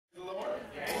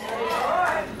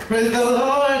Praise the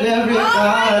Lord,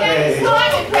 everybody.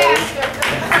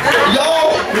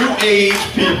 Y'all new age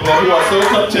people who are so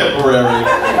contemporary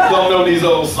don't know these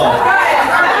old songs.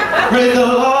 Praise the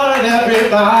Lord,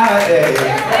 everybody.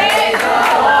 Praise the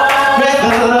Lord. Praise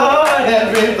the Lord,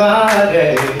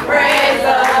 everybody. Praise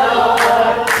the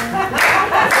Lord.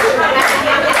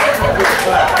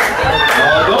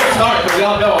 Don't start, because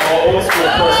y'all know I'm an old school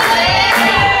person.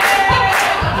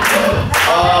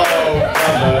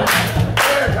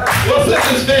 Well, since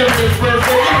it's family and friends,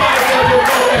 so you might as well just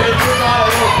go ahead and do my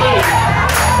little thing.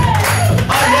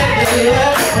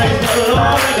 Praise the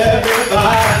Lord,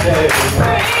 everybody.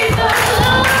 Praise the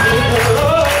Lord. Praise the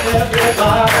Lord,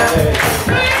 everybody.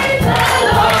 Praise the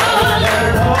Lord.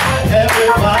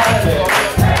 Everybody.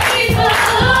 Praise the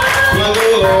Lord. Praise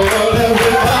the Lord,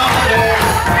 everybody.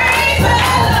 Praise the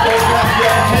Lord. Clap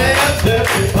your hands,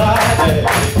 everybody.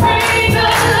 Praise the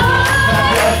Lord. Clap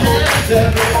your hands,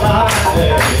 everybody.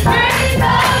 Praise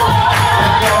the Lord.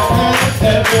 Clap your hands,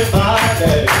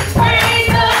 everybody. Praise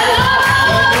the Lord.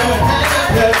 Clap your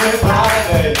hands,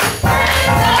 everybody. Praise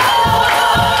the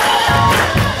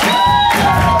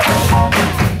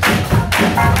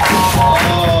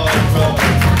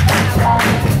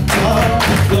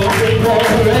Glory,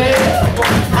 glory,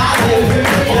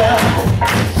 hallelujah.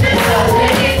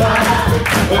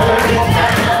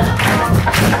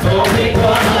 Glory,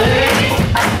 glory,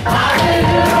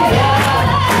 hallelujah.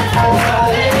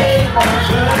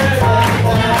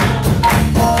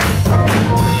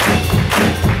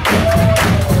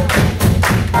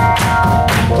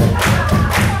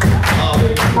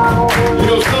 You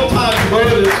know, sometimes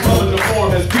brothers come in the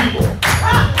form as people.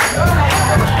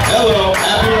 Hello,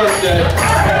 happy birthday.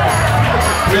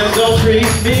 Friends don't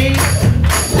treat me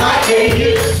like they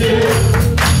used to.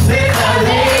 Since I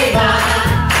laid my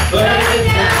burden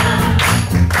down.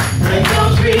 Friends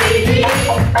don't treat me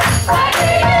like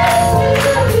they used to.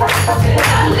 Since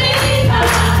I laid my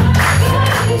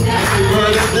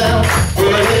burden down.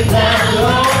 Burden down,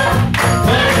 Lord.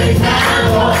 Burden down,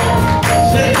 Lord.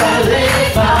 Since I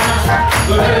laid my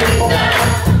burden down.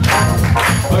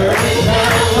 Burden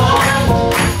down, Lord.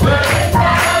 Burden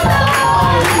down,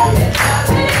 Lord.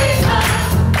 Since I laid my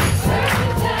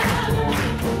burden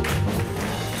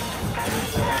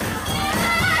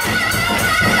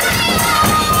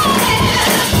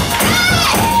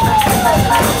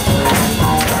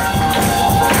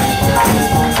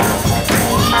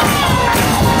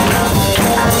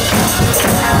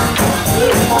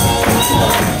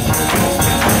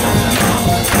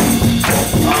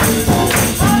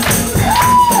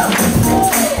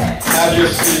Have your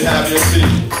seat, have your seat.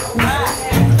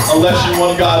 Unless you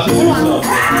want God to do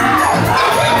something.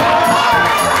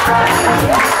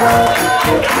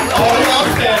 Oh, y'all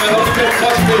standing. Let me get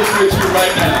touch base with you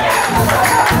right now.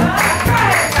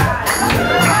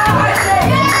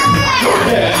 Go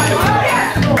ahead.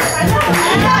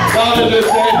 God is just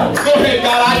saying, go ahead,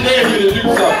 God, I dare you to do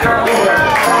something. Go ahead.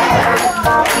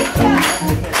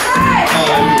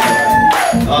 Hallelujah.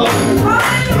 Hallelujah.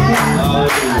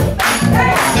 Hallelujah.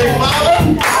 Say, Father,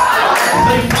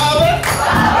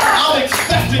 I'm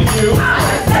expecting you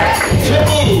to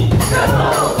move.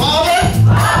 Father,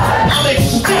 I'm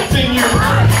expecting you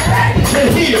to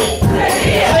heal.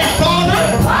 Say, Father,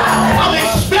 I'm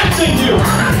expecting you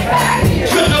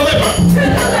to deliver.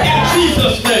 In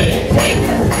Jesus' name.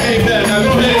 Amen. Now go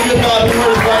ahead and give God the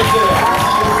word right there.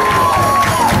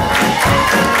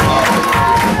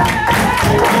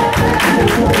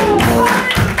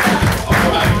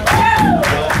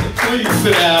 Please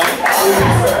sit down.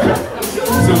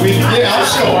 So we can get our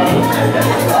show.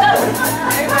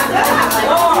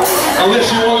 Unless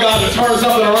you want God to turn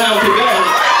something around today.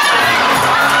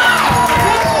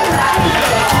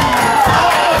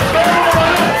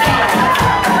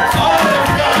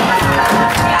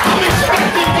 I'm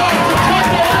expecting God to turn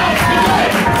around today.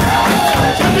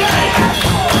 Today.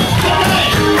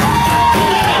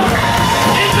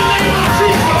 In the name of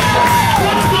Jesus.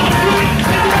 God's going to do it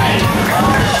today.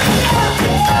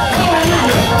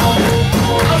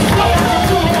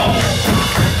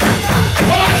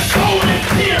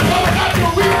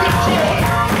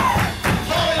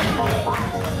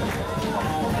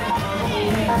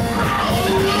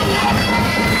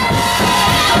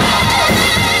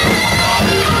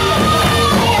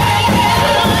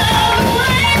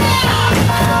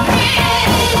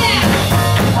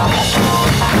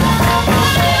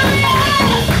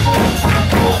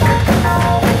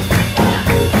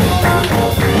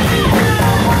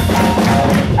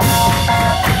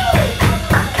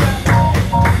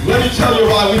 Let me tell you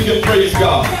why we can praise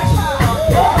God.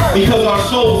 Because our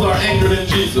souls are anchored in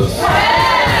Jesus.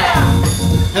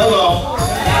 Hello.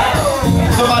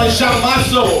 Somebody shout, my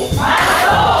soul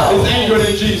is anchored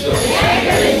in Jesus.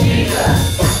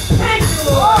 Thank you,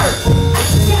 Lord.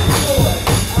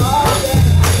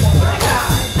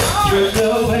 Drift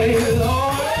away,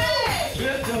 Lord.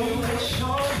 Drift away,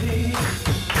 surely.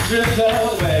 Drift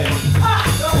away.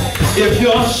 If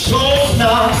your soul's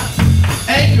not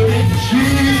anchored in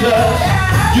Jesus,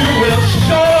 you will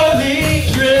surely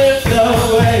drift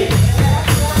away.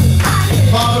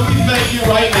 Father, we thank you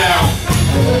right now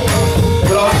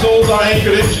that our souls are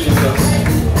anchored in Jesus.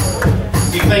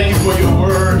 We thank you for your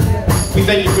word. We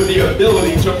thank you for the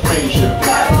ability to praise you.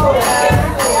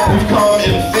 We've come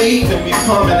in faith and we've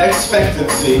come in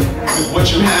expectancy with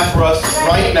what you have for us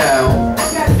right now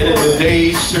and in the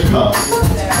days to come.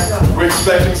 We're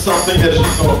expecting something that's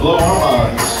just going to blow our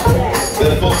minds.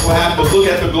 That folks will have to look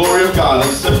at the glory of God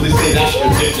and simply say, that's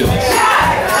ridiculous.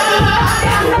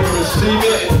 So we receive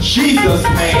it in Jesus'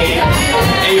 name.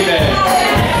 Amen.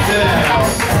 Sit down.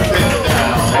 Sit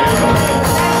down.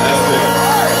 That's it.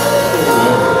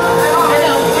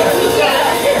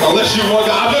 Unless you want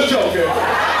God,